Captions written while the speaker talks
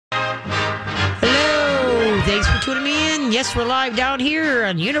Thanks for tuning me in. Yes, we're live down here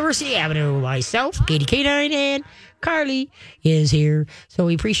on University Avenue. Myself, Katie K9, and Carly is here. So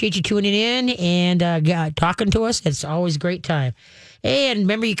we appreciate you tuning in and talking to us. It's always a great time. And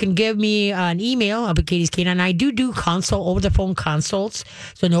remember, you can give me an email up at Katie's K9. I do consult, over-the-phone consults,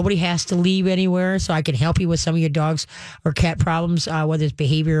 so nobody has to leave anywhere, so I can help you with some of your dogs or cat problems, whether it's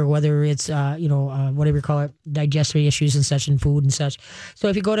behavior or whether it's, whatever you call it, digestive issues and such and food and such. So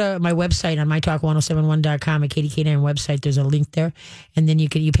if you go to my website on mytalk1071.com, at Katie K9 website, there's a link there, and then you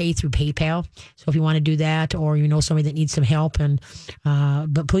pay through PayPal. So if you want to do that, or you know somebody that needs some help,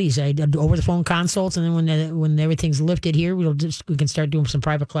 but please, I do over-the-phone consults, and then when everything's lifted here, we can start doing some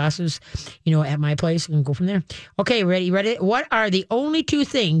private classes, at my place and go from there. Okay, ready? What are the only two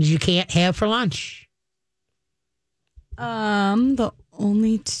things you can't have for lunch? The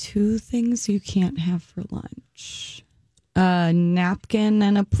only two things you can't have for lunch. A napkin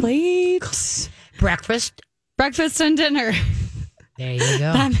and a plate. Breakfast and dinner. There you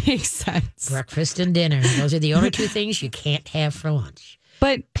go. That makes sense. Breakfast and dinner. Those are the only two things you can't have for lunch.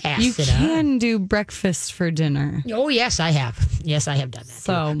 But Pass you it can do breakfast for dinner. Oh, yes, I have. Yes, I have done that.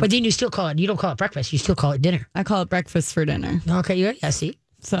 So, too. But then you don't call it breakfast. You still call it dinner. I call it breakfast for dinner. Okay, yeah, see.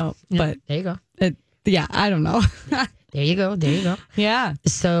 So, Yeah, but there you go. I don't know. There you go. Yeah.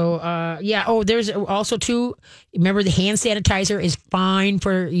 So, there's also remember the hand sanitizer is fine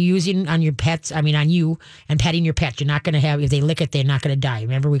for using on your pets. I mean, on you and petting your pet. You're not going to if they lick it, they're not going to die.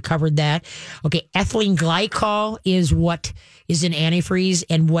 Remember, we covered that. Okay. Ethylene glycol is what is in antifreeze,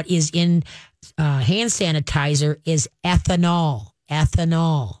 and what is in hand sanitizer is ethanol.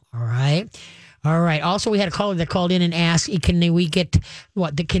 All right. All right. Also, we had a caller that called in and asked, can they get the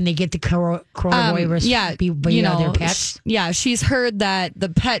coronavirus? Their pets? She's heard that the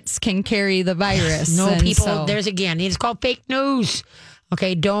pets can carry the virus. No, people. There's again. It's called fake news.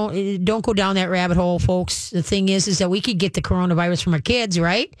 Okay, don't go down that rabbit hole, folks. The thing is that we could get the coronavirus from our kids,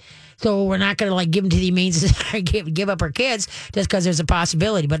 right? So we're not going to give them to the humane society, give up our kids just because there's a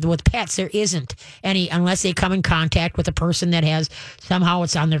possibility. But with pets, there isn't any unless they come in contact with a person that has somehow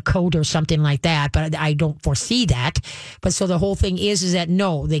it's on their coat or something like that. But I don't foresee that. But so the whole thing is that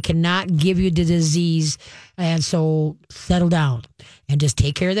no, they cannot give you the disease. And so settle down and just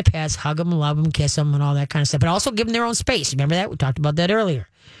take care of the pets, hug them, love them, kiss them, and all that kind of stuff. But also give them their own space. Remember that? We talked about that earlier.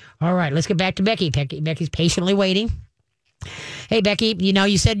 All right, let's get back to Becky. Becky's patiently waiting. Hey, Becky,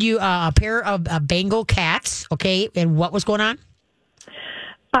 you said you a pair of Bengal cats, okay, and what was going on?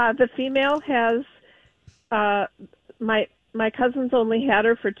 The female has, my cousins only had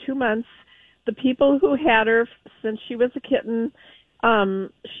her for 2 months. The people who had her since she was a kitten,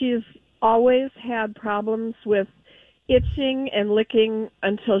 she's always had problems with itching and licking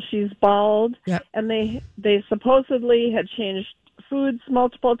until she's bald. Yep. And they supposedly had changed foods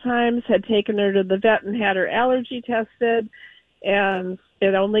multiple times, had taken her to the vet and had her allergy tested, and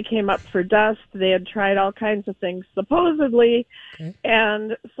it only came up for dust. They had tried all kinds of things, supposedly. Okay.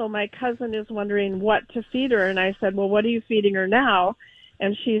 And so my cousin is wondering what to feed her, and I said, well, what are you feeding her now?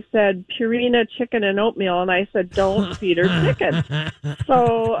 And she said, Purina chicken and oatmeal. And I said, don't feed her chicken.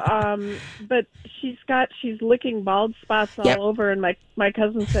 So, but she's licking bald spots all over. And my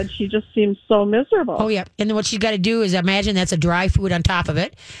cousin said she just seems so miserable. Oh, yeah. And then what she's got to do is imagine that's a dry food on top of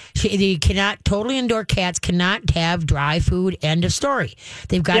it. Totally indoor cats cannot have dry food. End of story.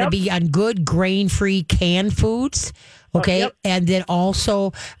 They've got to be on good grain-free canned foods. Okay. And then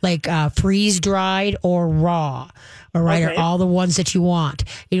also freeze dried or raw. All right. Are all the ones that you want.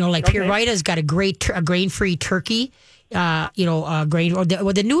 Purita's got a grain-free turkey. Grain. Or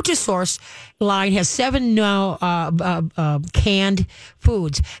the Nutrisource line has 7 canned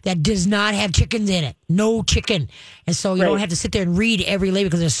foods that does not have chickens in it. No chicken. And so you don't have to sit there and read every label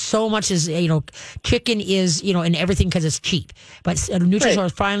because there's so much chicken is, in everything because it's cheap. But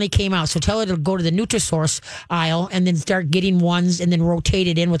Nutrisource finally came out. So tell her to go to the Nutrisource aisle and then start getting ones and then rotate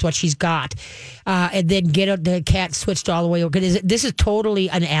it in with what she's got. And then get the cat switched all the way over. This is totally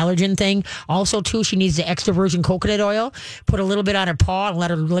an allergen thing. Also, too, she needs the extra virgin coconut oil. Put a little bit on her paw and let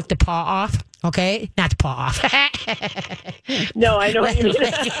her lick the paw off. Okay? Not the paw off. No, I know what you mean.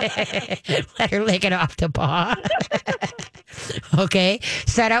 Let her lick it off the paw. Okay?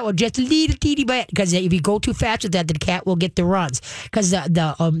 Start out with just a little teeny bit, because if you go too fast with that, the cat will get the runs. Because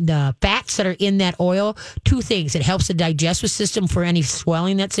the fats that are in that oil, 2 things. It helps the digestive system for any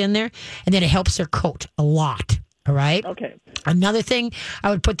swelling that's in there, and then it helps their coat a lot. All right? Okay. Another thing I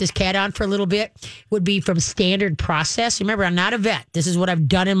would put this cat on for a little bit would be from Standard Process. Remember, I'm not a vet. This is what I've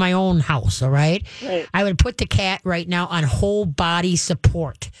done in my own house, all right? Right. I would put the cat right now on whole body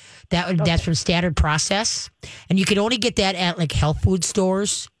support. That's from Standard Process. And you can only get that at health food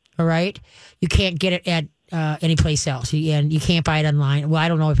stores, all right? You can't get it at anyplace else. And you can't buy it online. Well, I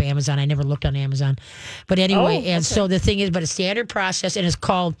don't know if Amazon. I never looked on Amazon. But anyway, and so the thing is, but a standard process, and it's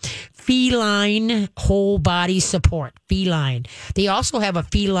called Feline Whole Body Support. Feline. They also have a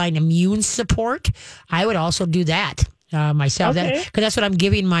feline immune support. I would also do that. Myself, because that's what I'm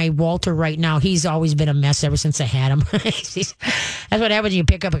giving my Walter right now. He's always been a mess ever since I had him. That's what happens when you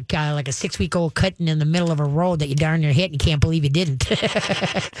pick up like a 6-week-old kitten in the middle of a road that you darn near hit and you can't believe you didn't.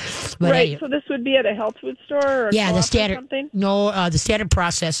 Right. So this would be at a health food store or the standard. or something? No, the standard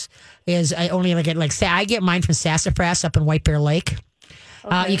process is I only I get mine from Sassafras up in White Bear Lake.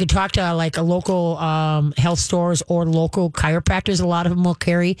 You can talk to like a local health stores or local chiropractors. A lot of them will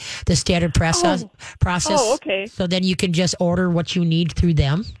carry the standard process. Oh, okay. So then you can just order what you need through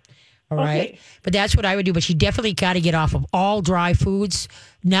them. All right. But that's what I would do. But you definitely got to get off of all dry foods.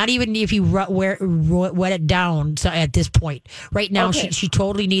 Not even if you wet it down at this point. Right now, she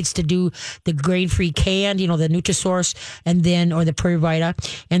totally needs to do the grain-free canned, the Nutrisource, and then, or the Pura Vita,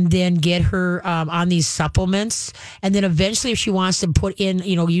 and then get her on these supplements. And then eventually, if she wants to put in,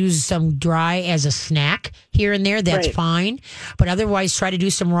 use some dry as a snack here and there, that's fine. But otherwise, try to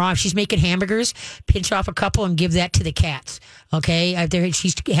do some raw. If she's making hamburgers, pinch off a couple and give that to the cats. Okay, if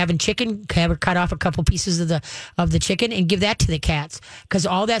she's having chicken, have her cut off a couple pieces of the chicken and give that to the cats, because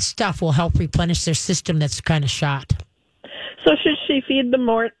all that stuff will help replenish their system that's kind of shot. So should she feed them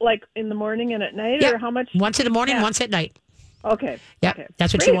more like in the morning and at night, or how much? Once in the morning, once at night. Okay. Yep. Okay.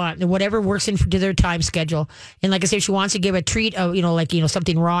 That's what you want. Whatever works into their time schedule. And like I said, if she wants to give a treat of,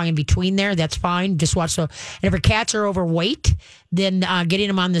 something wrong in between there, that's fine. Just watch. And if her cats are overweight, then getting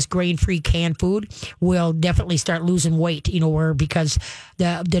them on this grain-free canned food will definitely start losing weight, because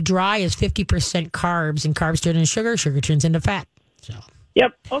the dry is 50% carbs, and carbs turn into sugar turns into fat. So.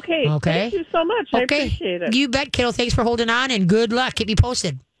 Yep. Okay. Thank you so much. I appreciate it. You bet, kiddo. Thanks for holding on, and good luck. Keep me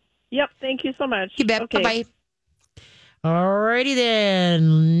posted. Yep. Thank you so much. You bet. Okay. Bye-bye. Alrighty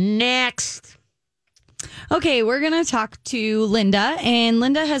then. Next. Okay, we're going to talk to Linda, and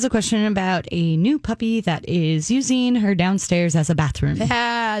Linda has a question about a new puppy that is using her downstairs as a bathroom.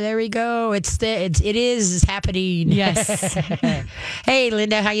 Ah, there we go. It's happening. Yes. Hey,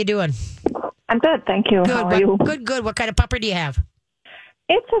 Linda, how you doing? I'm good, thank you. Good. How are you? Good. What kind of puppy do you have?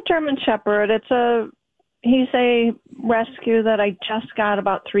 It's a German Shepherd. He's a rescue that I just got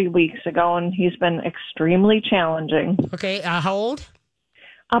about 3 weeks ago, and he's been extremely challenging. Okay, how old?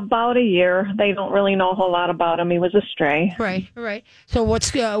 About a year. They don't really know a whole lot about him. He was a stray. Right. So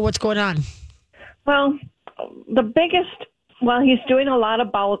what's going on? Well, he's doing a lot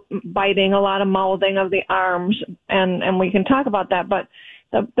of biting, a lot of mouthing of the arms, and we can talk about that. But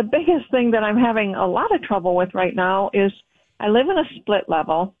the biggest thing that I'm having a lot of trouble with right now is I live in a split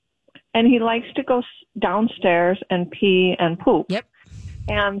level, and he likes to go downstairs and pee and poop. Yep.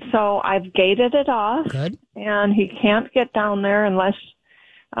 And so I've gated it off. Good. And he can't get down there unless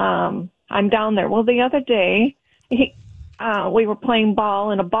I'm down there. Well, the other day, we were playing ball,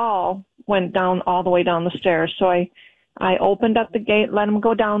 and a ball went down all the way down the stairs. So I opened up the gate, let him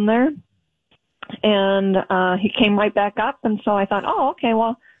go down there, and he came right back up. And so I thought, okay,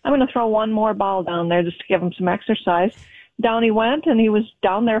 well, I'm going to throw one more ball down there just to give him some exercise. Down he went, and he was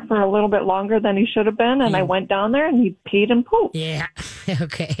down there for a little bit longer than he should have been. And I went down there, and he peed and pooped. Yeah.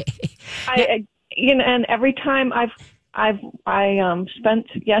 Okay. And every time I spent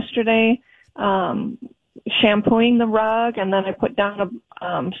yesterday shampooing the rug, and then I put down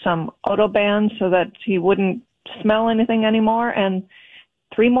some Odoban so that he wouldn't smell anything anymore. And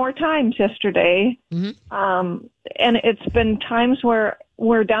 3 more times yesterday. Mm-hmm. And it's been times where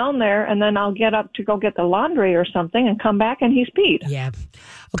we're down there, and then I'll get up to go get the laundry or something and come back, and he's peed. Yeah.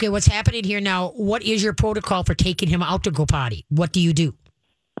 Okay, what's happening here now? What is your protocol for taking him out to go potty? What do you do?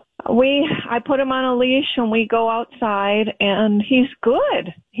 I put him on a leash, and we go outside, and he's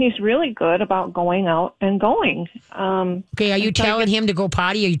good. He's really good about going out and going. Okay, are you telling him to go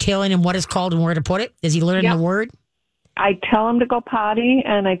potty? Are you telling him what it's called and where to put it? Is he learning the word? I tell him to go potty,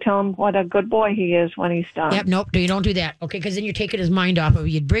 and I tell him what a good boy he is when he's done. Yep, nope, you don't do that. Okay, because then you're taking his mind off of it.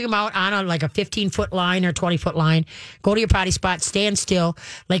 You'd bring him out on a 15-foot line or 20-foot line, go to your potty spot, stand still,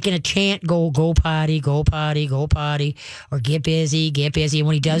 like in a chant, go potty, go potty, go potty, or get busy, get busy. And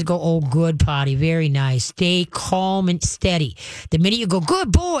when he does go, good potty, very nice. Stay calm and steady. The minute you go,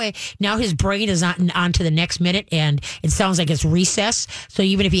 good boy, now his brain is on to the next minute, and it sounds like it's recess. So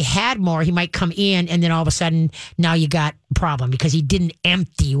even if he had more, he might come in, and then all of a sudden, now you got problem because he didn't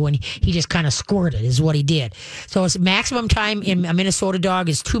empty when he just kind of squirted is what he did. So his maximum time in a Minnesota dog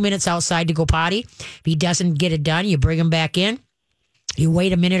is 2 minutes outside to go potty. If he doesn't get it done, you bring him back in. You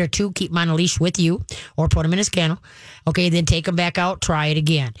wait a minute or two, keep him on a leash with you, or put him in his kennel. Okay, then take him back out, try it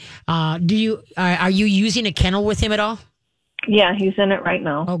again. Are you using a kennel with him at all? Yeah, he's in it right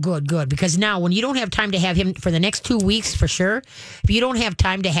now. Oh, good. Because now when you don't have time to have him for the next 2 weeks, for sure, if you don't have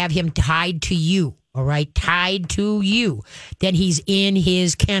time to have him tied to you, all right, tied to you, then he's in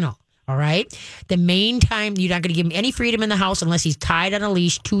his kennel. All right. The main time you're not going to give him any freedom in the house unless he's tied on a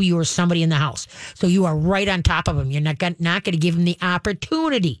leash to you or somebody in the house. So you are right on top of him. You're not going to give him the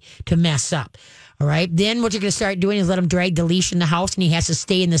opportunity to mess up. All right. Then what you're going to start doing is let him drag the leash in the house, and he has to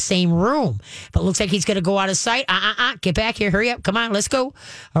stay in the same room. If it looks like he's going to go out of sight, get back here. Hurry up. Come on. Let's go.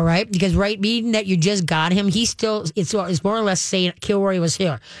 All right. Because being that you just got him, he's still, it's more or less saying Kilroy was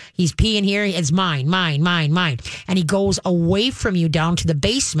here. He's peeing here. It's mine. And he goes away from you down to the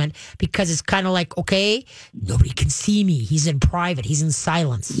basement because it's kind of like, okay, nobody can see me. He's in private. He's in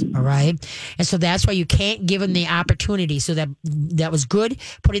silence. All right. And so that's why you can't give him the opportunity. So that was good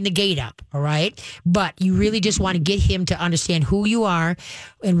putting the gate up. All right. But you really just want to get him to understand who you are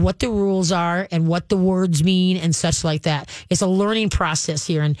and what the rules are and what the words mean and such like that. It's a learning process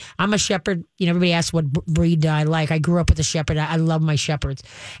here. And I'm a shepherd. Everybody asks what breed I like. I grew up with a shepherd. I love my shepherds.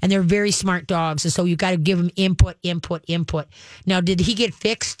 And they're very smart dogs. And so you got to give them input. Now, did he get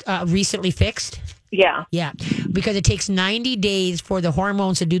recently fixed? Yeah. Yeah, because it takes 90 days for the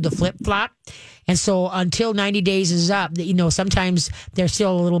hormones to do the flip-flop. And so until 90 days is up, sometimes they're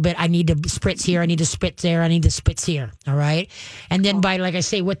still a little bit, I need to spritz here, I need to spritz there, I need to spritz here, all right? And then by, like I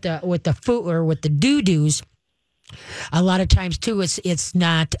say, with the foot or with the doo-doos, a lot of times, too, it's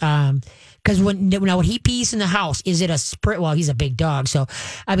not... Because when he pees in the house, is it a spritz? Well, he's a big dog, so,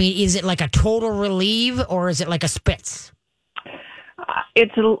 is it like a total relieve or is it like a spritz?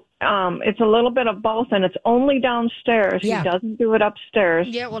 It's a little bit of both, and it's only downstairs. Yeah. He doesn't do it upstairs.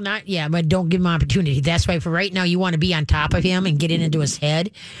 Yeah, well, but don't give him opportunity. That's why for right now, you want to be on top of him and get into his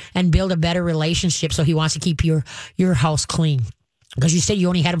head and build a better relationship so he wants to keep your house clean. Because you said you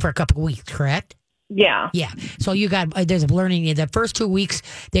only had him for a couple of weeks, correct? Yeah. Yeah. So there's a learning. The first 2 weeks,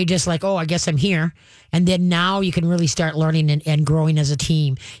 they're just like, oh, I guess I'm here. And then now you can really start learning and growing as a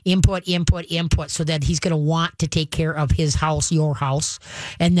team. Input, so that he's going to want to take care of his house, your house,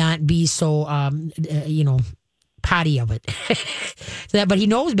 and not be so, potty of it. But he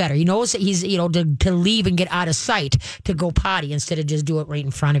knows better. He knows that he's, to leave and get out of sight to go potty instead of just do it right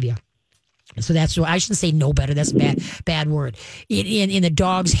in front of you. So that's what I shouldn't say no better. That's a bad word. In the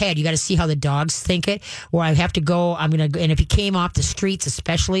dog's head, you got to see how the dogs think it. Where I have to go, and if he came off the streets,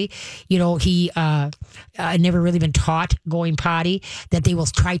 especially, he never really been taught going potty, that they will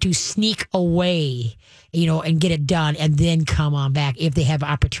try to sneak away, and get it done, and then come on back if they have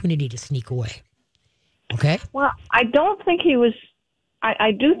opportunity to sneak away. Okay. Well, I don't think he was.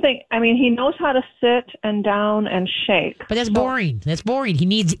 I do think, he knows how to sit and down and shake. But that's boring. He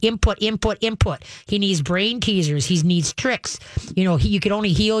needs input. He needs brain teasers. He needs tricks. You can only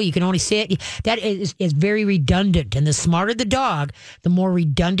heel, you can only sit. That is very redundant. And the smarter the dog, the more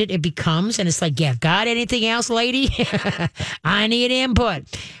redundant it becomes. And it's like, yeah, got anything else, lady? I need input.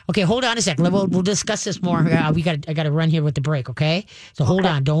 Okay, hold on a second. We'll discuss this more. I got to run here with the break, okay? So hold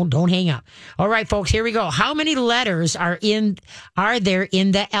on. Don't hang up. All right, folks, here we go. How many letters are there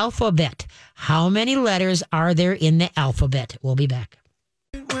in the alphabet? How many letters are there in the alphabet? We'll be back.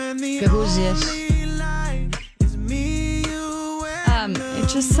 Okay, who's this? It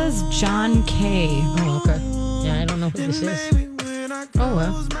just says John K. Oh, okay. Yeah, I don't know who this is. Oh,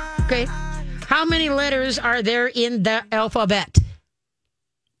 well. Okay. How many letters are there in the alphabet?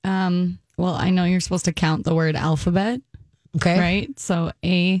 Well, I know you're supposed to count the word alphabet. Okay. Right? So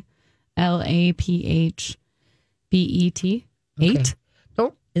ALAPHBET. 8? Okay.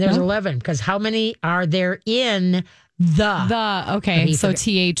 Oh, there's 11, because how many are there in the? Okay, so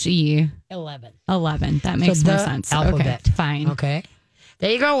THE. 11. 11. That makes more sense. Alphabet. Okay, fine. Okay. There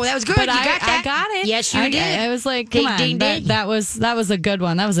you go. That was good. But you got that. I got it. Yes, you did. I was like, Ding, come on. ding, ding. That was a good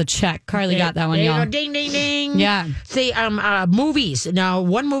one. That was a check. Carly got that one, there y'all. You go. Ding, ding, ding. Yeah. See, movies. Now,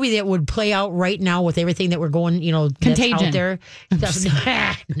 one movie that would play out right now with everything that we're going, Contagion. That's out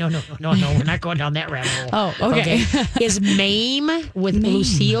there. No. We're not going down that rabbit hole. Oh, okay. Is Mame with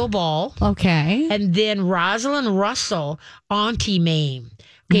Lucille Ball. Okay. And then Rosalind Russell, Auntie Mame.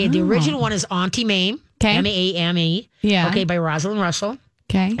 Okay, the original one is Auntie Mame. Okay. Mame. Yeah. Okay, by Rosalind Russell.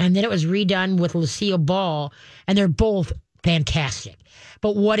 Okay. And then it was redone with Lucille Ball, and they're both fantastic.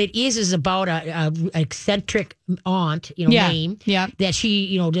 But what it is about a eccentric aunt, Mame, Yeah. that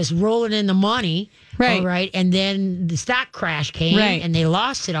she, just rolling in the money, Right. All right. And then the stock crash came Right. and they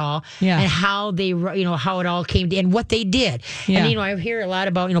lost it all. Yeah. And how they, how it all came to, and what they did. Yeah. And, I hear a lot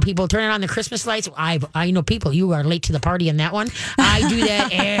about, people turning on the Christmas lights. I know people, you are late to the party in that one. I do that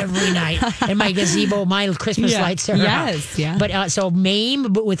every night. In my gazebo, my Christmas lights are Yes, out. yeah. But so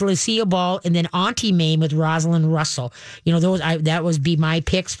Mame with Lucille Ball, and then Auntie Mame with Rosalind Russell. That would be my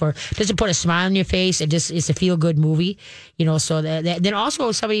picks for just to put a smile on your face. It's a feel good movie. So that then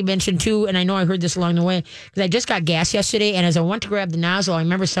also somebody mentioned too, and I know I heard this along the way because I just got gas yesterday, and as I went to grab the nozzle, I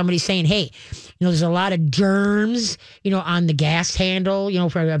remember somebody saying, "Hey, there's a lot of germs, on the gas handle,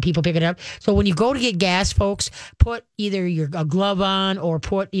 for people picking it up. So when you go to get gas, folks, put either a glove on or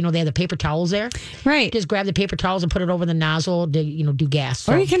put, they have the paper towels there. Right. Just grab the paper towels and put it over the nozzle to, do gas.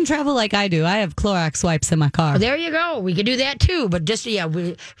 So. Or you can travel like I do. I have Clorox wipes in my car. There you go. We can do that too. But just,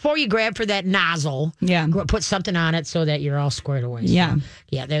 before you grab for that nozzle, put something on it so that you're all squared away. So, Yeah.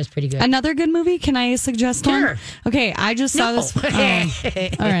 Yeah, that was pretty good. Another good movie? Can I suggest one? Sure. Okay, I just saw this. Oh,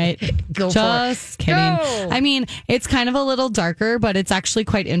 all right. Go for it. Just kidding. Go. I mean, it's kind of a little darker, but it's actually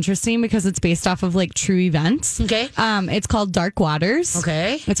quite interesting because it's based off of like true events. Okay. It's called Dark Waters.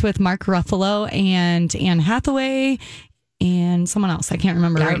 Okay. It's with Mark Ruffalo and Anne Hathaway and someone else. I can't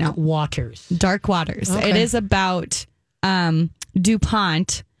remember right now. Waters. Dark Waters. Okay. It is about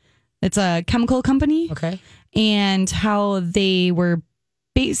DuPont. It's a chemical company. Okay. And how they were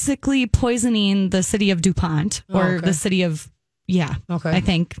basically poisoning the city of DuPont or the city of, I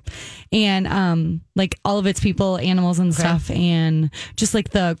think. And like all of its people, animals and stuff, and just like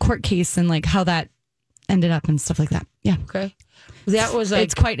the court case and like how that ended up and stuff like that. Yeah. Okay. That was like,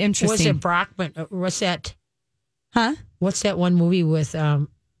 it's quite interesting. Was it Brockman? What's that? Huh? What's that one movie with, oh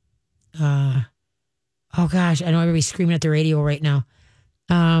gosh, I know everybody's screaming at the radio right now.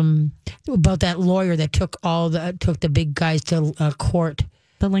 About that lawyer that took the big guys to court.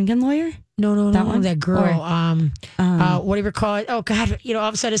 The Lincoln Lawyer? No, that one? that girl. Or, whatever all it. Oh God, all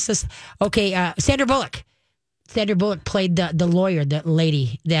of a sudden it's this. Okay, Sandra Bullock. Sandra Bullock played the lawyer, that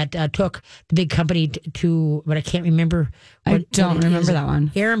lady that took the big company to, but I can't remember. I don't remember that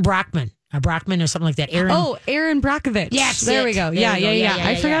one. Aaron Brockman. Brockman or something like that. Aaron Brockovich. Yes, there we go. Yeah.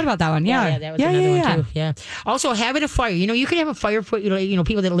 I forgot about that one. Yeah, that was another one too. Yeah. Also, having a fire. You can have a fire for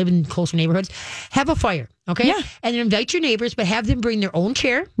people that live in closer neighborhoods. Have a fire, okay? Yeah. And then invite your neighbors, but have them bring their own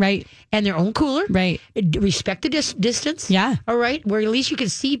chair, right, and their own cooler, right. Respect the distance, yeah. All right, where at least you can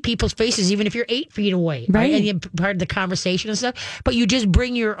see people's faces, even if you're 8 feet away, right, and you're part of the conversation and stuff. But you just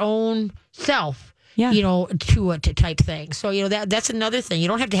bring your own self. Yeah. To a type thing. So, that's another thing. You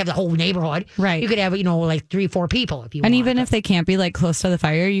don't have to have the whole neighborhood. Right. You could have, like 3-4 people if you want. And even if they can't be like close to the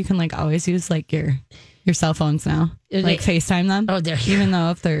fire, you can like always use like your cell phones now. Like FaceTime them. Oh, there you Even though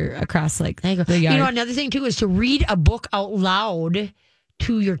if they're across like the yard. Another thing too is to read a book out loud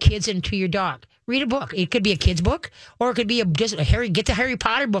to your kids and to your dog. Read a book. It could be a kid's book, or it could be get the Harry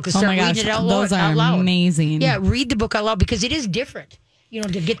Potter book and start reading it out loud. Those are amazing. Yeah, read the book out loud because it is different.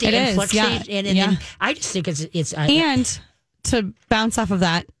 To get the influx, and then I just think it's and to bounce off of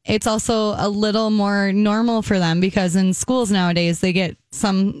that, it's also a little more normal for them because in schools nowadays they get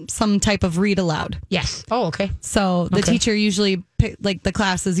some type of read aloud. Yes. Oh, okay. So the teacher usually the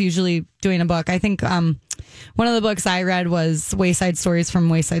class is usually doing a book. I think one of the books I read was Wayside Stories from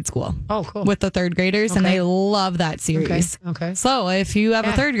Wayside School. Oh, cool. With the 3rd graders, and they love that series. Okay. So if you have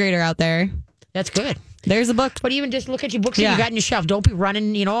a 3rd grader out there, that's good. There's a book. But even just look at your books that you got in your shelf. Don't be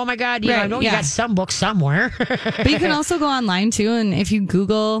running, oh my God, I know you got some books somewhere. But you can also go online too, and if you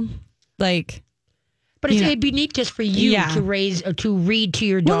Google, like... But it'd be neat just for you to read to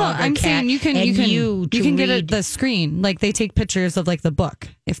your dog or I'm cat. saying you can get it the screen. Like they take pictures of like the book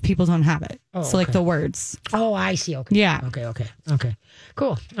if people don't have it. Oh, so like the words. Oh, I see. Okay. Yeah. Okay. Cool.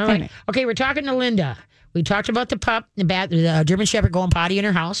 All right. Anyway. Okay, we're talking to Linda. We talked about the pup, the German Shepherd going potty in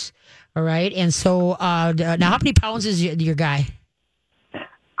her house. All right. And so now how many pounds is your guy?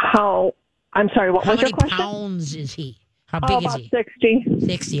 I'm sorry, what was your question? How many pounds is he? How big is he? About 60.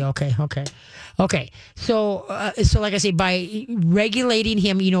 60. Okay. So like I say, by regulating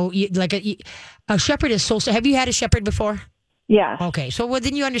him, like a shepherd is so. Have you had a shepherd before? Yeah. Okay. So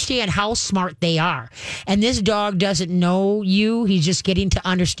then you understand how smart they are. And this dog doesn't know you. He's just getting to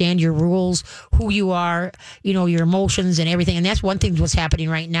understand your rules, who you are, your emotions and everything. And that's one thing what's happening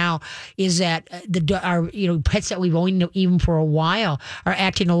right now is that our pets that we've owned even for a while are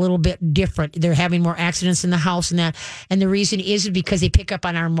acting a little bit different. They're having more accidents in the house and that. And the reason is because they pick up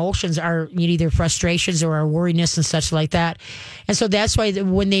on our emotions, our either frustrations or our worriness and such like that. And so that's why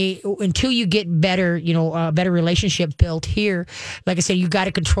until you get better, a better relationship built here, behavior. Like I said, you got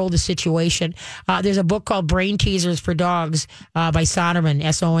to control the situation. There's a book called Brain Teasers for Dogs by Sonderman,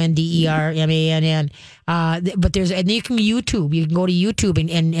 Sondermann. But and you can YouTube. You can go to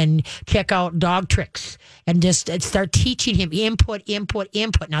YouTube and check out dog tricks and just start teaching him input.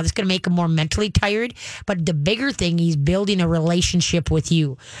 Now, this is going to make him more mentally tired, but the bigger thing, he's building a relationship with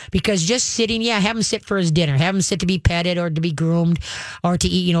you. Because just sitting, have him sit for his dinner, have him sit to be petted or to be groomed or to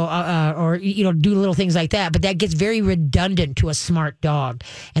eat, or do little things like that. But that gets very redundant to a smart dog.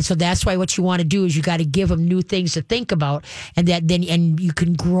 And so that's why what you want to do is you got to give him new things to think about, and you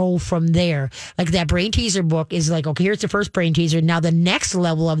can grow from there. Like that brain teaser book is like, okay, here's the first brain teaser. Now the next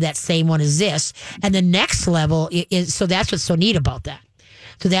level of that same one is this, and the next level is, so that's what's so neat about that.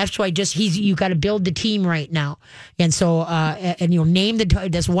 So that's why you got to build the team right now. And so, name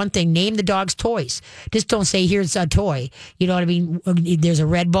that's one thing, name the dog's toys. Just don't say, here's a toy. You know what I mean? There's a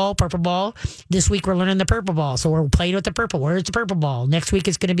red ball, purple ball. This week we're learning the purple ball. So we're playing with the purple. Where's the purple ball? Next week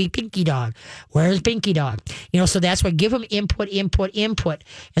it's going to be Pinky Dog. Where's Pinky Dog? So that's why give them input. And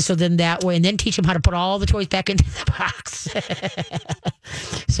so then that way, and then teach them how to put all the toys back into the box.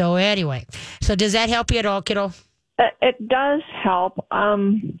 So anyway, so does that help you at all, kiddo? It does help.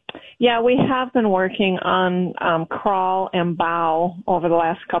 We have been working on Crawl and Bow over the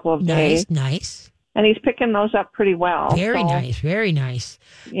last couple of days. Nice. And he's picking those up pretty well. Very nice.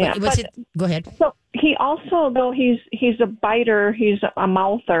 Yeah. Go ahead. So he also, though, he's a biter. He's a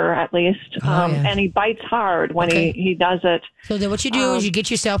mouther, at least. And he bites hard when he does it. So then what you do is you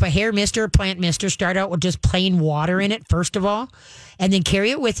get yourself a hair mister, plant mister. Start out with just plain water in it, first of all. And then carry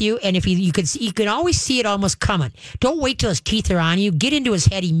it with you. And if you can always see it almost coming. Don't wait till his teeth are on you. Get into his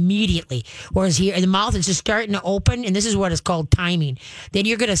head immediately. Whereas here, the mouth is just starting to open, and this is what is called timing. Then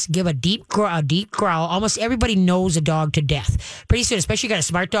you're going to give a deep growl. Almost everybody knows a dog to death. Pretty soon, especially if you got a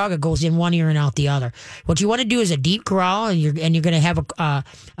smart dog, it goes in one ear and out the other. What you want to do is a deep growl, and you're going to have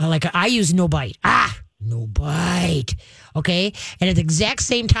I use no bite. No bite. Okay? And at the exact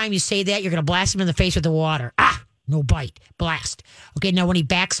same time you say that, you're going to blast him in the face with the water. No bite. Blast. Okay, now when he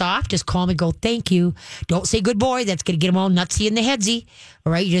backs off, just call him and go, thank you. Don't say good boy. That's going to get him all nutsy in the headsy.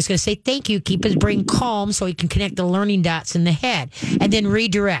 All right, you're just going to say thank you. Keep his brain calm so he can connect the learning dots in the head. And then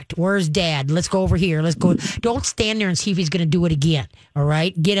redirect. Where's dad? Let's go over here. Let's go. Don't stand there and see if he's going to do it again. All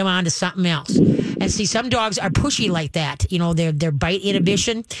right, get him on to something else. And see, some dogs are pushy like that. Their bite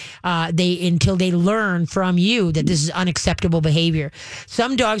inhibition, until they learn from you that this is unacceptable behavior.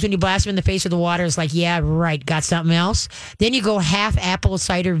 Some dogs, when you blast them in the face with the water, it's like, yeah, right, got something else. Then you go half apple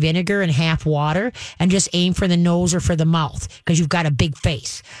cider vinegar and half water and just aim for the nose or for the mouth because you've got a big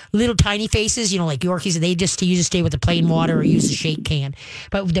face. Little tiny faces, like Yorkies, they just usually stay with the plain water or use a shake can.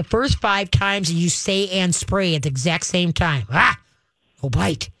 But the first 5 times you say and spray at the exact same time. No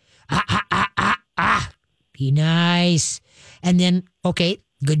bite. Be nice. And then, okay,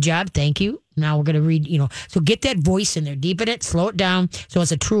 good job. Thank you. Now we're going to read, so get that voice in there, deepen it, slow it down so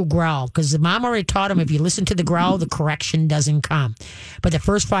it's a true growl. Because the mom already taught him if you listen to the growl, the correction doesn't come. But the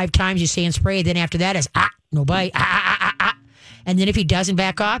first 5 times you say and spray, then after that is, no bite, And then if he doesn't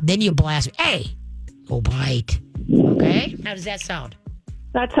back off, then you blast, hey, no bite. Okay? How does that sound?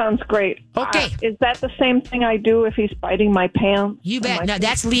 That sounds great. Okay. Is that the same thing I do if he's biting my pants? You bet. No,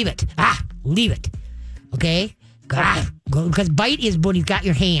 that's leave it. Leave it. Okay? Because bite is when he's got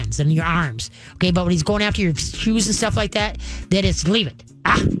your hands and your arms. Okay, but when he's going after your shoes and stuff like that, then it's leave it.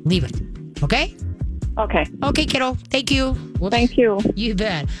 Leave it. Okay? Okay. Okay, kiddo. Thank you. Whoops. Thank you. You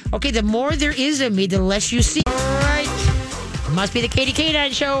bet. Okay, the more there is of me, the less you see. All right. It must be the Katie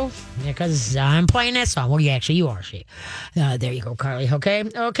K9 show. Because I'm playing that song. Well, you are. There you go, Carly.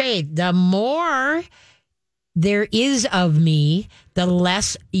 Okay. The more there is of me, the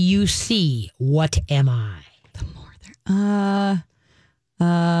less you see. What am I? The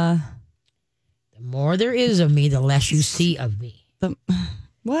more there is of me, the less you see of me.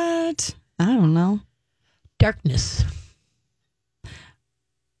 What? I don't know. Darkness.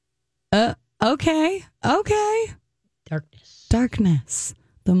 Okay. Darkness.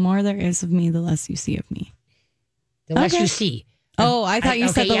 The more there is of me, the less you see of me. The less you see. Oh, I thought you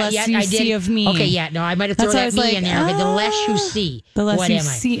said the less you see of me. Okay, no, I might have thrown that me in there. Okay, the less you see. The less you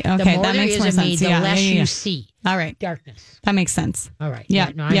see. Okay, that makes more sense. The less you see. All right. Darkness. That makes sense. All right.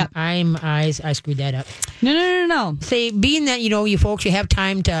 Yeah. I screwed that up. No. Say, being that, you folks, you have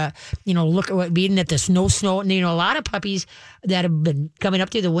time to, look at what, being that the snow, and, a lot of puppies that have been coming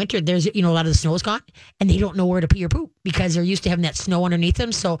up through the winter, there's, a lot of the snow is gone and they don't know where to pee or poop because they're used to having that snow underneath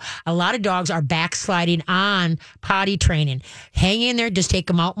them. So a lot of dogs are backsliding on potty training. Hang in there. Just take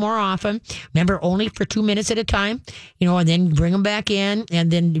them out more often. Remember, only for 2 minutes at a time, and then bring them back in, and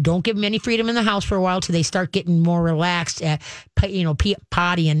then don't give them any freedom in the house for a while till they start getting and more relaxed at,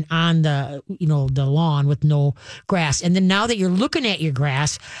 pottying on the lawn with no grass. And then now that you're looking at your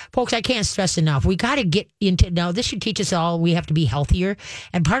grass, folks, I can't stress enough. We got to get into, now this should teach us all we have to be healthier.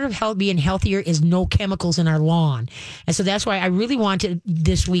 And part of being healthier is no chemicals in our lawn. And so that's why I really wanted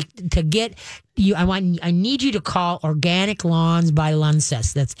this week to get you. I need you to call Organic Lawns by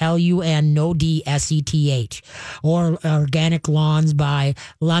Lunseth. That's LUN, no DSETH, or Organic Lawns by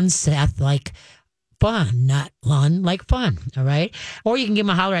Lunseth, like fun, not Lun, like fun. All right. Or you can give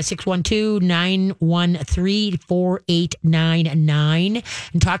them a holler at 612-913-4899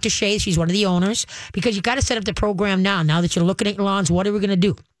 and talk to Shay. She's one of the owners, because you got to set up the program now. Now that you're looking at your lawns, what are we going to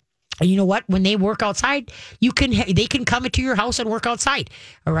do? And you know what? When they work outside, they can come into your house and work outside.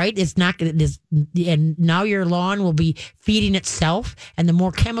 All right. It's not, and now your lawn will be feeding itself. And the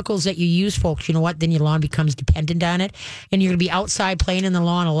more chemicals that you use, folks, you know what? Then your lawn becomes dependent on it. And you're going to be outside playing in the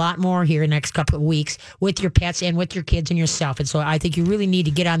lawn a lot more here in the next couple of weeks with your pets and with your kids and yourself. And so I think you really need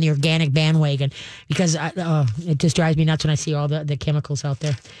to get on the organic bandwagon, because it just drives me nuts when I see all the chemicals out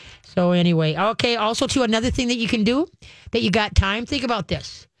there. So anyway, okay. Also, too, another thing that you can do that you got time, think about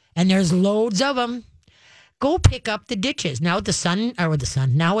this. And there's loads of them. Go pick up the ditches. Now with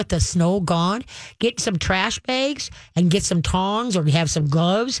the snow gone, get some trash bags and get some tongs or have some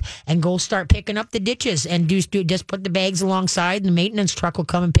gloves and go start picking up the ditches, and just put the bags alongside and the maintenance truck will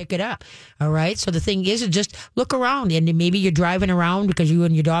come and pick it up. All right. So the thing is just look around, and maybe you're driving around because you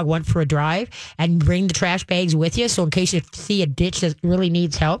and your dog went for a drive, and bring the trash bags with you. So in case you see a ditch that really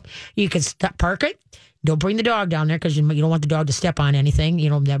needs help, you can park it. Don't bring the dog down there, because you don't want the dog to step on anything.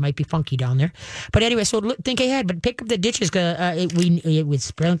 That might be funky down there. But anyway, so think ahead. But pick up the ditches. It was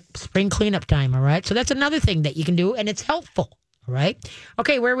spring cleanup time. All right. So that's another thing that you can do, and it's helpful. All right.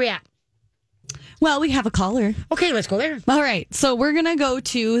 Okay, where are we at? Well, we have a caller. Okay, let's go there. All right. So we're gonna go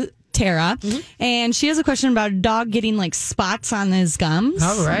to Tara, and she has a question about a dog getting like spots on his gums.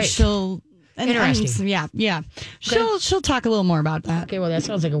 All right. Interesting. Yeah. She'll talk a little more about that. Okay, well, that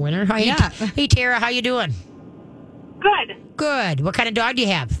sounds like a winner. Hi, yeah. Hey, Tara, how you doing? Good. What kind of dog do you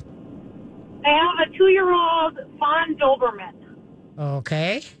have? I have a 2-year-old fawn Doberman.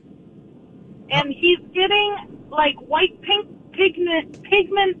 Okay. And he's getting like white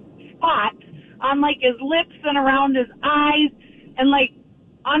pigment spots on like his lips and around his eyes, and like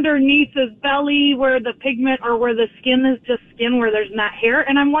underneath his belly where the pigment, or where the skin is just skin where there's not hair.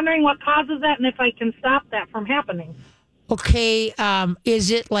 And I'm wondering what causes that and if I can stop that from happening. Okay.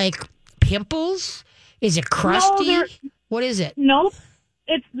 Is it like pimples? Is it crusty? No, what is it? Nope.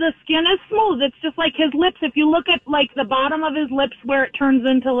 It's the skin is smooth. It's just like his lips. If you look at like the bottom of his lips where it turns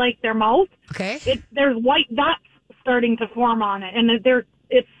into like their mouth, okay, there's white dots starting to form on it, and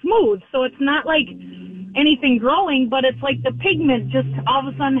it's smooth. So it's not like anything growing, but it's like the pigment just all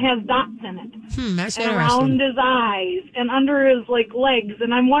of a sudden has dots in it. That's and interesting. Around his eyes and under his like legs.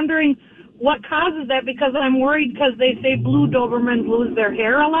 And I'm wondering what causes that, because I'm worried, because they say blue Dobermans lose their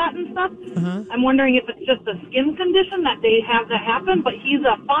hair a lot and stuff. I'm wondering if it's just a skin condition that they have that happen, but he's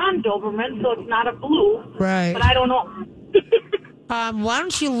a fawn Doberman, so it's not a blue. Right. But I don't know. Why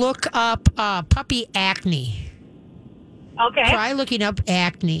don't you look up puppy acne? Okay. Try looking up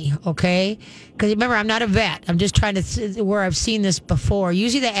acne, okay? Because remember, I'm not a vet. I'm just trying to where I've seen this before.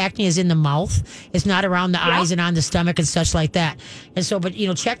 Usually the acne is in the mouth. It's not around the eyes and on the stomach and such like that. And so, but,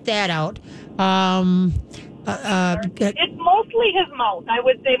 check that out. It's mostly his mouth. I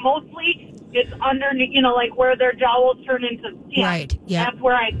would say mostly it's underneath, like where their jowls turn into skin. Right, yeah. That's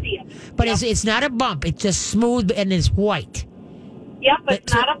where I see it. But it's not a bump. It's just smooth and it's white. Yep,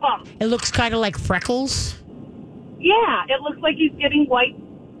 it's not a bump. It looks kind of like freckles. Yeah, it looks like he's getting white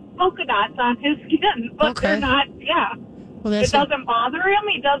polka dots on his skin, but they're not. Yeah, well, it doesn't bother him.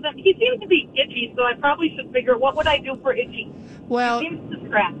 He seems to be itchy, so I probably should figure what would I do for itchy. Well, he seems to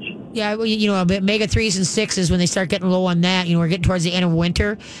scratch. Yeah, well, omega 3s and 6s, when they start getting low on that, we're getting towards the end of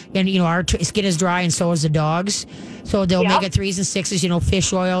winter, and our skin is dry, and so is the dogs. So the omega 3s and 6s,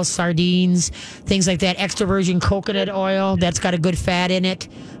 fish oil, sardines, things like that. Extra virgin coconut oil, that's got a good fat in it.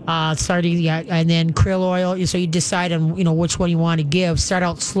 Sardines, and then krill oil. So you decide on which one you want to give. Start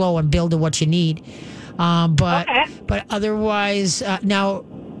out slow and build to what you need. But otherwise, now,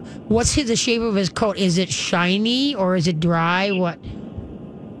 what's the shape of his coat? Is it shiny or is it dry? What?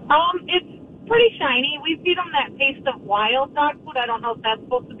 It's pretty shiny. We feed him that Taste of Wild dog food. I don't know if that's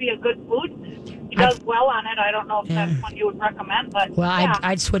supposed to be a good food. He does well on it. I don't know if that's one you would recommend, but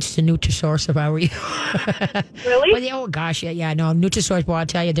I'd switch to Nutrisource if I were you. Really? Oh gosh, yeah, no, Nutrisource. Well, I'll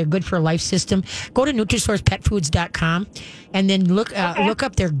tell you, they're good for life system. Go to NutrisourcePetFoods.com and then look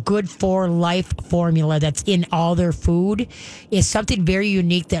up their Good for Life formula that's in all their food. It's something very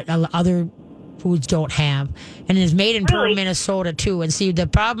unique that other foods don't have, and it's made in Pearl, Minnesota too. And see, the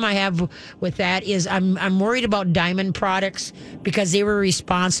problem I have with that is I'm worried about Diamond Products because they were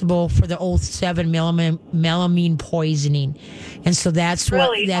responsible for the 07 melamine poisoning, and so that's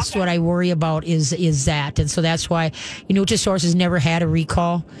what I worry about is that, and so that's why Nutrisource has never had a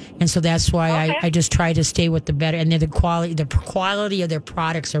recall, and so that's why I just try to stay with the better, and the quality of their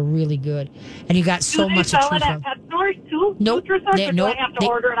products are really good, and you got so much to choose from. Do they sell it at pet stores too? Nope. Nutrisource, do I have to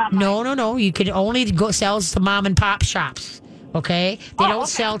order it online? No. You can only go sell to mom and pop shops. Okay, they don't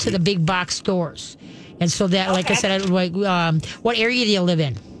sell to the big box stores, and so that, like I said, what area do you live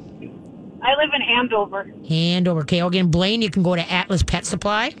in? I live in Andover. Okay. Again, Blaine, you can go to Atlas Pet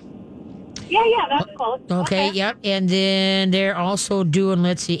Supply. Yeah, that's close. Okay, yep. And then they're also doing,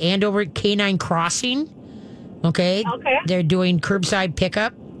 let's see, Andover Canine Crossing. Okay. They're doing curbside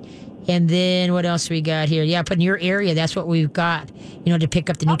pickup. And then what else we got here? Yeah, but in your area, that's what we've got, to pick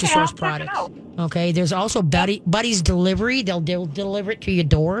up the Nutrisource products. Okay, there's also Buddy's Delivery. They'll deliver it to your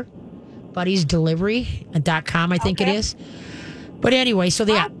door. Buddy'sDelivery.com, I think it is. But anyway,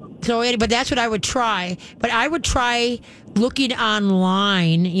 but that's what I would try. But I would try looking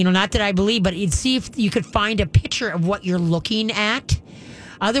online, not that I believe, but see if you could find a picture of what you're looking at.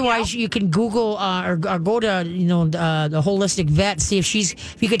 Otherwise, you can Google or go to the holistic vet, see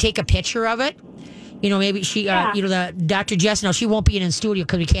if you could take a picture of it. Maybe she, the Dr. Jess. No, she won't be in the studio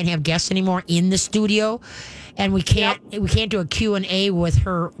because we can't have guests anymore in the studio, and we can't do a Q&A with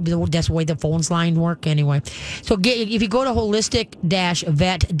her. That's the way the phones line work anyway. So if you go to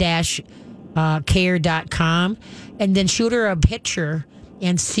holistic-vet-care.com and then shoot her a picture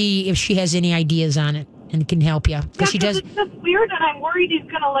and see if she has any ideas on it and can help you. Because she does. It's just weird, and I'm worried he's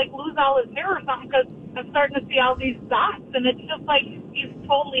going to lose all his hair or something because I'm starting to see all these dots, and it's just like he's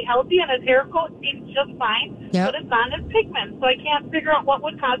totally healthy and his hair coat seems just fine, but it's on his pigment, so I can't figure out what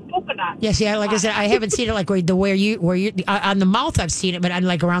would cause polka dots. Yes, like I said, I haven't seen it where you on the mouth. I've seen it, but on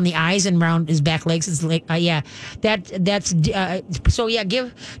around the eyes and around his back legs. It's like that's so yeah.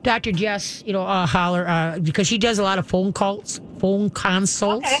 Give Dr. Jess a holler because she does a lot of phone consults,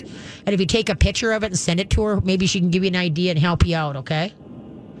 and if you take a picture of it and send it to her, maybe she can give you an idea and help you out. Okay.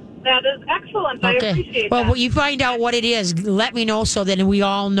 That is excellent. I appreciate that. Well, you find out what it is. Let me know so that we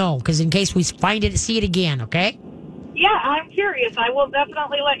all know, because in case we find it, see it again, okay? Yeah, I'm curious. I will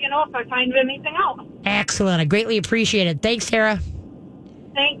definitely let you know if I find anything out. Excellent. I greatly appreciate it. Thanks, Tara.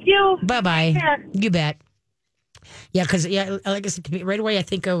 Thank you. Bye-bye. Take care. You bet. Yeah, because like I said, right away I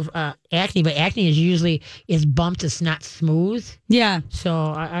think of acne, but acne is bumped. It's not smooth. Yeah. So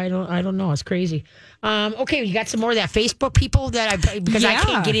I don't know. It's crazy. Okay, you got some more of that Facebook people because I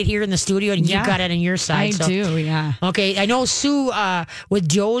can't get it here in the studio, and you've got it on your side. I do. Yeah. Okay, I know Sue with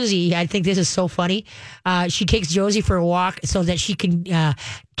Josie. I think this is so funny. She takes Josie for a walk so that she can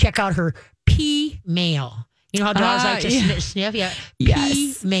check out her pee mail. You know how dogs like to sniff? Yeah.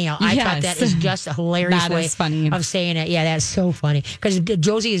 Yes. P-mail. I thought that is just a hilarious way of saying it. Yeah, that's so funny. Because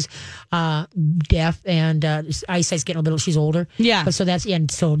Josie is deaf and eyesight's getting a little, she's older. Yeah. But so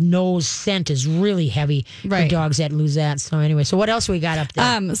nose scent is really heavy for dogs that lose that. So anyway, so what else we got up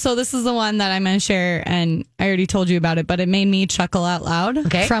there? So this is the one that I'm going to share, and I already told you about it, but it made me chuckle out loud.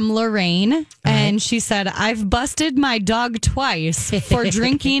 Okay. From Lorraine. And she said, "I've busted my dog twice for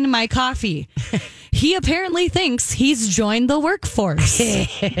drinking my coffee. He apparently thinks he's joined the workforce."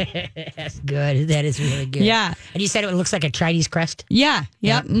 That's good. That is really good. Yeah. And you said it looks like a Chinese crest? Yeah.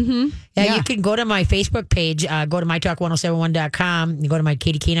 Yep. Mm-hmm. Yeah, you can go to my Facebook page, go to mytalk1071.com, you go to my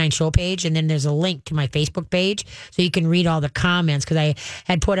Katie K9 show page, and then there's a link to my Facebook page so you can read all the comments, because I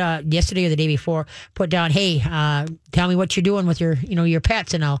had put yesterday or the day before, put down, hey, tell me what you're doing with your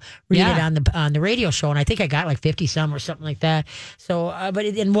pets, and I'll read it on the radio show, and I think I got like 50 some or something like that. So, but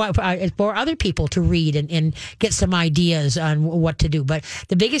it's for other people to read and get some ideas on what to do. But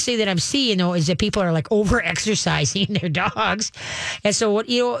the biggest thing that I'm seeing though is that people are like over exercising their dogs, and so what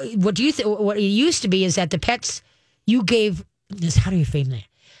it used to be is that the pets you gave this. How do you frame that?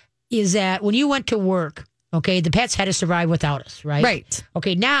 Is that when you went to work, okay, the pets had to survive without us, right? Right.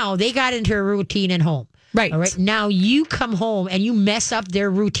 Okay, now they got into a routine at home. Right. All right. Now you come home and you mess up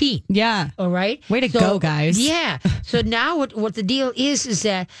their routine. Yeah. All right. Way to go, guys. Yeah. So now what the deal is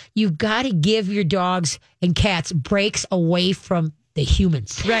that you've got to give your dogs and cats breaks away from the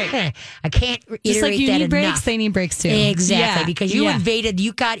humans. Right. I can't reiterate just like you that need breaks, enough. they need breaks too. Exactly. Because you invaded,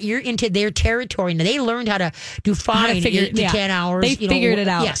 you're into their territory. Now they learned how to do fine 8 to 10 hours. They figured it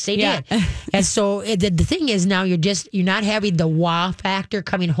out. Yes, they did. And so the thing is now you're not having the wow factor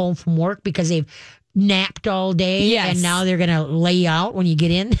coming home from work because they've napped all day, yes. and now they're going to lay out when you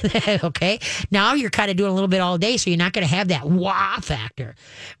get in. Okay, now you're kind of doing a little bit all day, so you're not going to have that wow factor.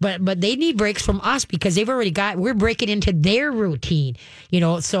 But they need breaks from us because we're breaking into their routine,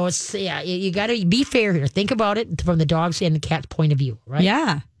 So it's you got to be fair here. Think about it from the dog's and the cat's point of view, right?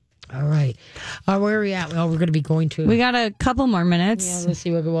 Yeah. All right. Where are we at? Well, we're going to be going to. We got a couple more minutes. Yeah, let's see.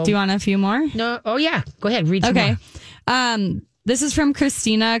 Do you want a few more? No. Oh yeah. Go ahead. Read some more. This is from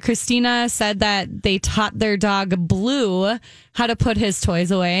Christina. Christina said that they taught their dog Blue how to put his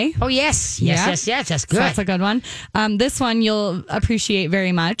toys away. Oh, yes. Yes. That's good. So that's a good one. This one you'll appreciate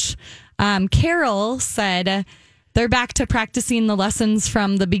very much. Carol said they're back to practicing the lessons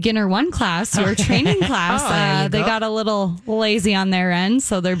from the beginner 1 class, your training class. They got a little lazy on their end,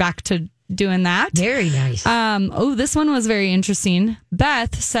 so they're back to doing that. Very nice. This one was very interesting.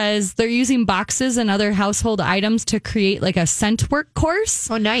 Beth says they're using boxes and other household items to create like a scent work course.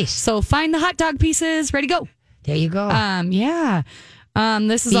 Oh, nice. So find the hot dog pieces, ready, go. There you go. Yeah.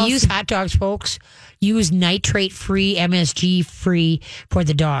 This is use hot dogs, folks. Use nitrate-free, MSG-free for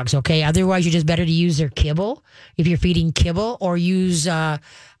the dogs, okay? Otherwise, you're just better to use their kibble if you're feeding kibble, or use like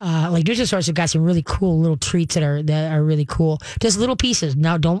Nutrisource have got some really cool little treats that are really cool. Just little pieces.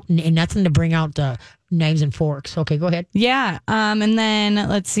 Now, nothing to bring out the knives and forks. Okay, go ahead. Yeah. And then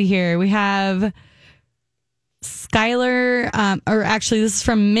let's see here. We have Skylar, or actually this is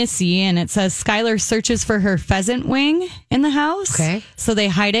from Missy, and it says Skylar searches for her pheasant wing in the house. Okay. So they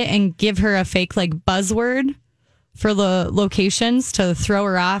hide it and give her a fake like buzzword for the locations to throw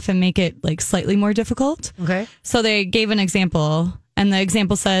her off and make it like slightly more difficult. Okay. So they gave an example, and the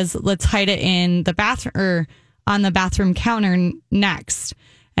example says, let's hide it in the bathroom or on the bathroom counter next,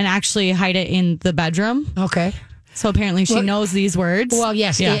 and actually hide it in the bedroom. Okay. So apparently she knows these words. Well,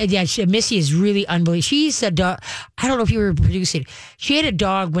 yes. Yeah. Missy is really unbelievable. She's a dog. I don't know if you were producing. She had a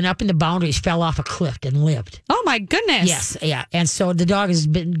dog, went up in the boundaries, fell off a cliff and lived. Oh, my goodness. Yes. Yeah. And so the dog has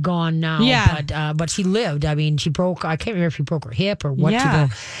been gone now. Yeah. But she lived. I mean, she broke, I can't remember if she broke her hip or what she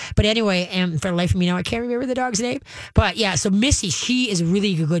broke. But anyway, and for the life of me now, I can't remember the dog's name. But yeah, so Missy, she is a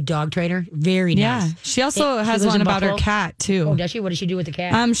really good dog trainer. Very nice. Yeah. She also has one about her cat, too. Oh, does she? What does she do with the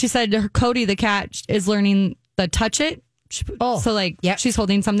cat? She said her Cody, the cat, is learning the touch it. So like she's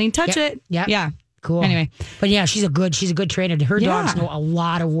holding something, touch it. Yeah. Cool. Anyway. But yeah, she's a good trainer. Her dogs know a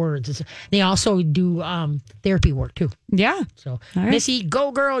lot of words. They also do therapy work too. Yeah. So Missy,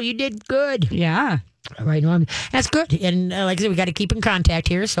 go girl, you did good. Yeah. All right, that's good. And like I said, we got to keep in contact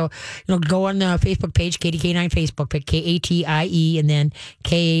here. So, go on the Facebook page, KDK9 Facebook page, KATIE, and then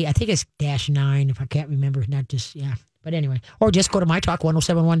K, I think it's -9, if I can't remember. Not just, But anyway, or just go to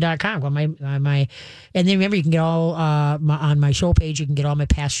mytalk1071.com. And then remember, you can get all on my show page. You can get all my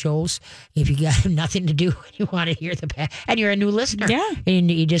past shows if you got nothing to do and you want to hear the past, and you're a new listener. Yeah, and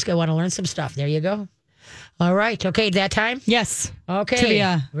you just want to learn some stuff. There you go. All right, okay, that time. Yes. Okay,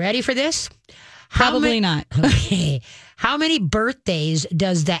 trivia. Ready for this? Probably not. Okay. How many birthdays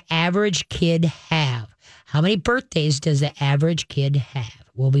does the average kid have? How many birthdays does the average kid have?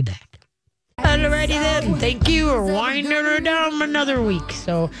 We'll be back. Alrighty then. Thank you. We're winding her down another week.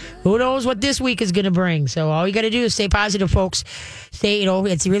 So who knows what this week is going to bring. So all you got to do is stay positive, folks. Stay,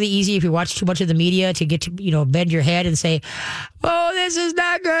 it's really easy if you watch too much of the media to get to, bend your head and say, oh, this is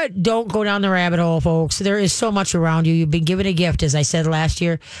not good. Don't go down the rabbit hole, folks. There is so much around you. You've been given a gift, as I said last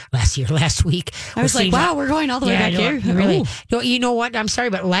week. I was like, wow, we're going all the way back here. Really. No, you know what? I'm sorry,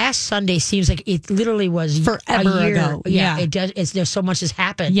 but last Sunday seems like it literally was forever ago. Yeah, it does. There's so much has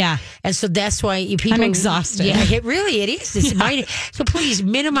happened. Yeah. And so that's why people. I'm exhausted. Yeah, it is. So please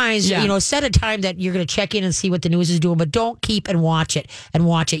minimize, set a time that you're going to check in and see what the news is doing, but don't keep and watch it.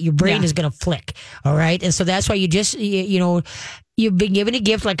 Your brain is going to flick. All right. And so that's why you just, you've been given a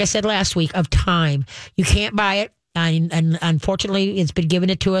gift, like I said last week, of time. You can't buy it. And unfortunately, it's been given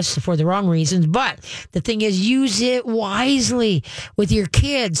it to us for the wrong reasons. But the thing is, use it wisely with your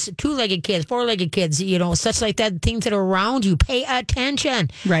kids, 2-legged kids, 4-legged kids, such like that, things that are around you. Pay attention.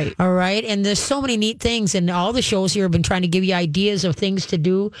 Right. All right. And there's so many neat things. And all the shows here have been trying to give you ideas of things to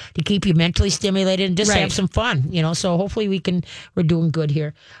do to keep you mentally stimulated and just have some fun, So hopefully we're doing good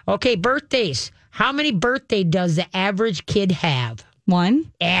here. Okay. Birthdays. How many birthdays does the average kid have?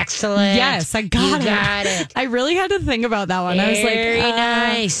 1. Excellent. Yes, I got it. I really had to think about that one. I was like, very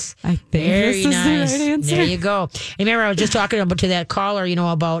nice. I think this is the right answer. There you go. Remember, I was just talking to that caller,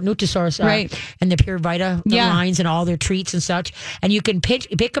 about Nutrisource, right? And the Pure Vita lines and all their treats and such. And you can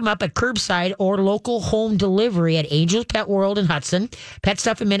pick them up at curbside or local home delivery at Angel's Pet World in Hudson, Pet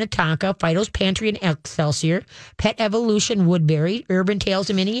Stuff in Minnetonka, Fido's Pantry in Excelsior, Pet Evolution Woodbury, Urban Tales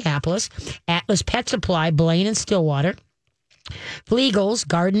in Minneapolis, Atlas Pet Supply, Blaine and Stillwater, Flegels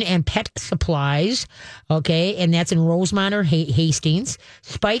Garden and Pet Supplies, okay, and that's in Rosemont or Hastings.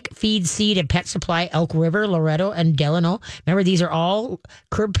 Spike Feed Seed and Pet Supply, Elk River, Loretto, and Delano. Remember, these are all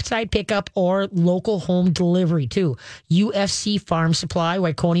curbside pickup or local home delivery too. UFC Farm Supply,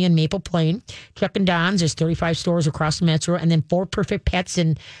 Waconia and Maple Plain. Chuck and Don's, there's 35 stores across the metro, and then 4 Perfect Pets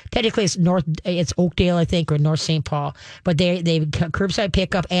in, technically it's Oakdale, I think, or North St. Paul, but they curbside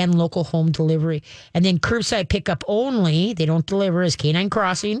pickup and local home delivery. And then curbside pickup only, they don't deliver, is Canine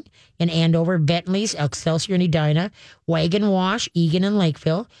Crossing in Andover, Bentley's, Excelsior and Edina, Wagon Wash, Egan and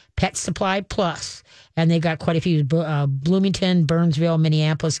Lakeville, Pet Supply Plus. And they got quite a few, Bloomington, Burnsville,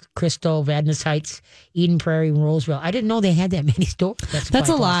 Minneapolis, Crystal, Vadnais Heights, Eden Prairie, and Roseville. I didn't know they had that many stores. That's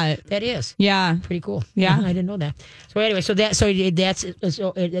a lot. That is. Yeah. Pretty cool. Yeah. I didn't know that. So anyway,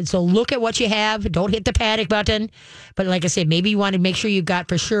 so look at what you have. Don't hit the panic button. But like I said, maybe you want to make sure you got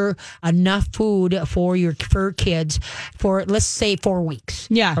for sure enough food for your fur kids for, let's say, 4 weeks.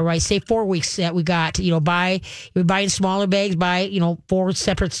 Yeah. All right. Say 4 weeks that we got, you're buying smaller bags, buy, 4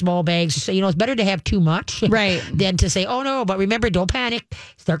 separate small bags. So, it's better to have too much. Right. Than to say, oh no, but remember, don't panic.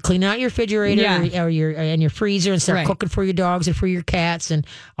 Start cleaning out your refrigerator or your freezer and start cooking for your dogs and for your cats, and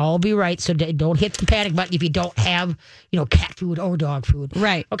all will be right. So don't hit the panic button if you don't have, cat food or dog food.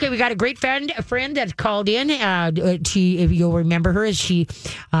 Right. Okay, we got a great friend that called in. She, if you'll remember her,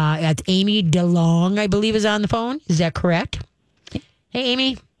 at Amy DeLong, I believe, is on the phone. Is that correct? Hey,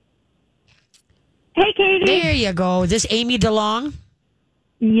 Amy. Hey, Katie. There you go. Is this Amy DeLong?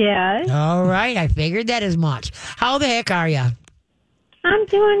 Yes. All right. I figured that as much. How the heck are you? I'm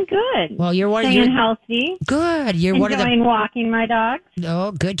doing good. Well, you're staying healthy. Good. You're enjoying walking my dogs.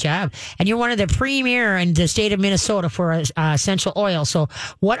 Oh, good job. And you're one of the premier in the state of Minnesota for essential oil. So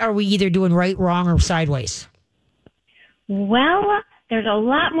what are we either doing right, wrong, or sideways? Well, there's a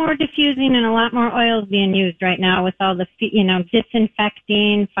lot more diffusing and a lot more oils being used right now with all the,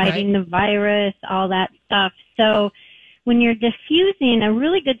 disinfecting, fighting the virus, all that stuff. So when you're diffusing, a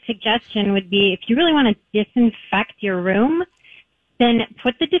really good suggestion would be, if you really want to disinfect your room, then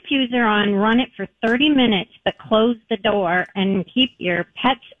put the diffuser on, run it for 30 minutes, but close the door and keep your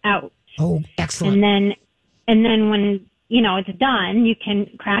pets out. Oh, excellent. And then when, it's done, you can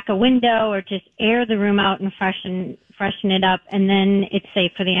crack a window or just air the room out and freshen it up, and then it's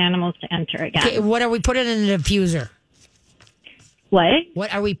safe for the animals to enter again. Okay, what are we putting in the diffuser? What?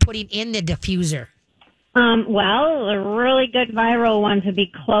 What are we putting in the diffuser? Well, the really good viral ones would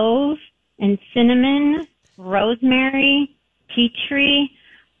be clove and cinnamon, rosemary, tea tree,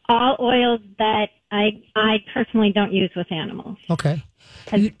 all oils that I personally don't use with animals. Okay.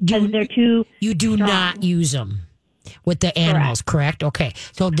 Because they're too You do strong. not use them with the animals, correct? Okay.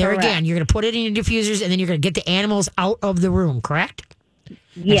 So there again, you're going to put it in your diffusers, and then you're going to get the animals out of the room, correct?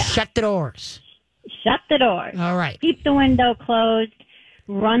 Yeah. And shut the doors. Shut the doors. All right. Keep the window closed.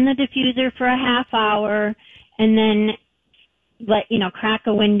 Run the diffuser for a half hour, and then crack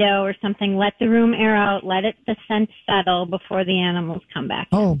a window or something. Let the room air out. Let the scent settle before the animals come back.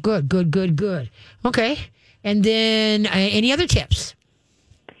 Oh, good. Okay. And then any other tips?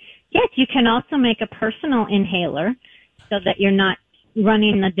 Yes, you can also make a personal inhaler so that you're not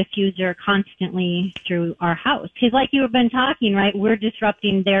running the diffuser constantly through our house. Because like you've been talking, right, we're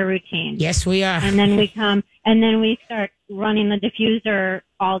disrupting their routine. Yes, we are. And then we start running the diffuser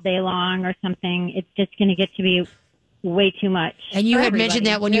all day long or something. It's just going to get to be way too much. And you had mentioned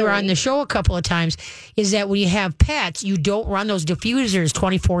that when you were on the show a couple of times, is that when you have pets, you don't run those diffusers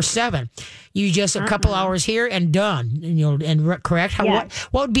 24/7. You just a couple hours here and done. Correct? What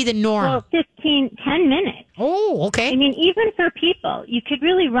would be the norm? Well, 10 minutes. Oh, okay. I mean, even for people, you could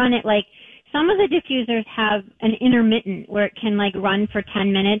really run it like some of the diffusers have an intermittent where it can run for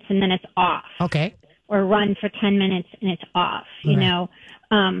 10 minutes and then it's off. Okay. Or run for 10 minutes and it's off.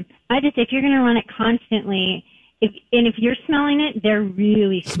 If you're going to run it constantly, if you're smelling it, they're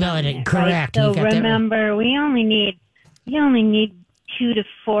really smelling it. Correct. Right? So remember, we only need 2 to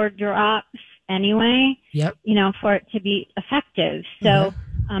 4 drops anyway. Yep. For it to be effective. So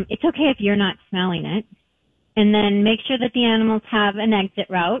it's okay if you're not smelling it. And then make sure that the animals have an exit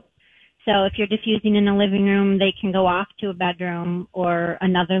route. So if you're diffusing in the living room, they can go off to a bedroom or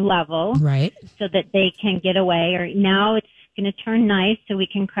another level. Right. So that they can get away. Or now it's going to turn nice so we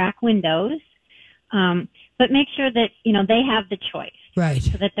can crack windows. But make sure that, they have the choice. Right.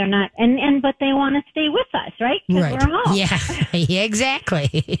 So that they're not, but they want to stay with us, right? Because we're home. Yeah,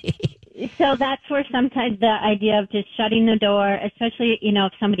 exactly. So that's where sometimes the idea of just shutting the door, especially,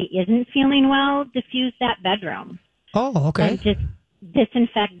 if somebody isn't feeling well, diffuse that bedroom. Oh, okay. And just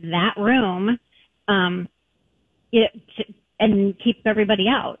disinfect that room, and keep everybody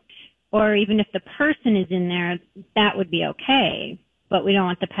out. or even if the person is in there, that would be okay. But we don't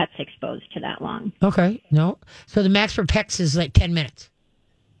want the pets exposed to that long. Okay. No. So the max for pets is like 10 minutes.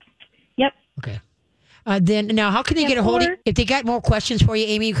 Yep. Okay. Then now, how can they get a hold of you? If they got more questions for you,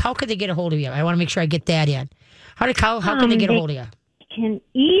 Amy, how can they get a hold of you? I want to make sure I get that in. How can they get a hold of you? Can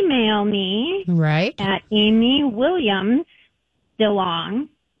email me at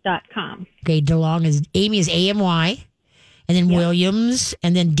amywilliamsdelong.com. Okay, DeLong is Amy is AMY, and then Williams,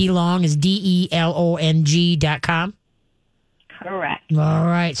 and then DeLong is DELONG.com. Correct. All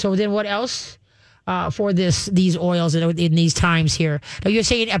right. So then, what else for these oils in these times here? Now you're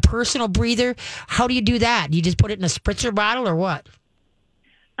saying a personal breather. How do you do that? You just put it in a spritzer bottle, or what?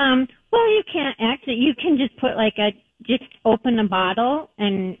 Well, you can't actually. You can just put just open a bottle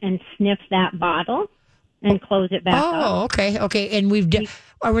and sniff that bottle and close it back up. Oh, okay. And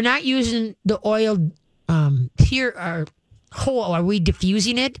we're not using the oil here or whole. Are we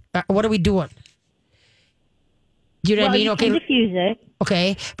diffusing it? What are we doing? Do you know what I mean? You can diffuse it.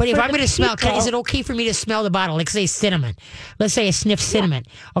 Okay, but if I'm going to smell, is it okay for me to smell the bottle? Like say cinnamon. Let's say I sniff cinnamon.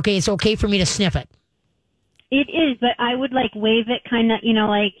 Okay, it's okay for me to sniff it. It is, but I would wave it kind of,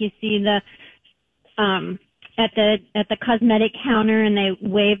 like you see the at the cosmetic counter and they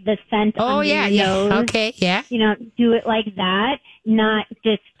wave the scent under your nose. Okay, yeah. Do it like that, not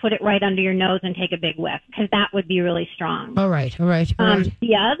just put it right under your nose and take a big whiff, because that would be really strong. All right.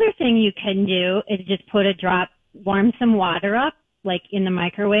 The other thing you can do is just put a drop, warm some water up, like in the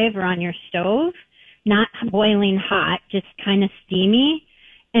microwave or on your stove, not boiling hot, just kind of steamy,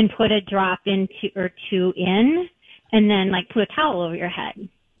 and put a drop in or two in, and then put a towel over your head.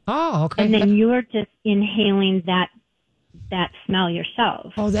 Oh, okay. And then you are just inhaling that smell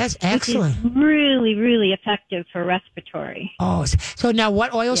yourself. Oh, that's excellent. Which is really, really effective for respiratory. Oh, so now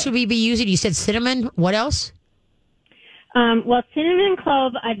what oil should we be using? You said cinnamon. What else? Well, cinnamon and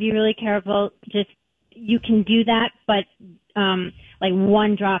clove, I'd be really careful. You can do that, but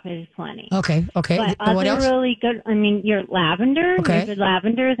one drop is plenty. Okay. But what else? Really good. Your lavender. Okay. Your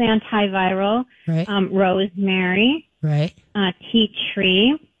lavender is antiviral. Right. Rosemary. Right. Tea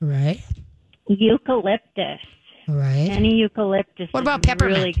tree. Right. Eucalyptus. Right. Any eucalyptus. What about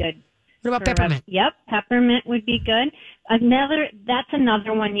peppermint? Really good. What about peppermint? Yep, peppermint would be good. That's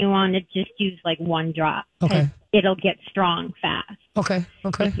another one you want to just use one drop. Okay. It'll get strong fast. Okay.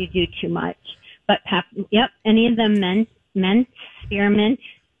 If you do too much. But any of the mint, spearmint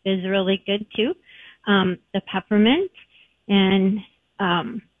is really good too. The peppermint, and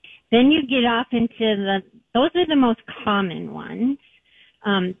then you get off into those are the most common ones.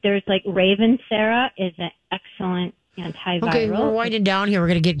 There's Raven Sarah is an excellent antiviral. Okay, we're winding down here. We're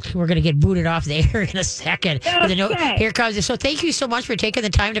gonna get booted off the air in a second. Okay. Here comes. So thank you so much for taking the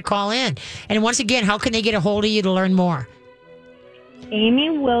time to call in. And once again, how can they get a hold of you to learn more?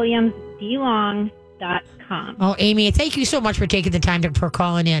 amywilliamsdelong.com. Oh, Amy, thank you so much for taking the time for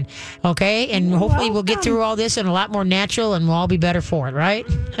calling in. Okay, and hopefully we'll get through all this and a lot more natural, and we'll all be better for it, right?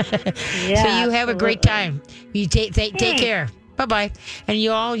 Yeah. So you have a great time. You take care. Bye-bye. And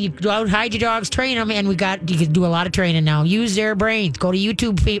you go out, hide your dogs, train them, and you can do a lot of training now. Use their brains. Go to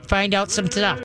YouTube, find out some stuff.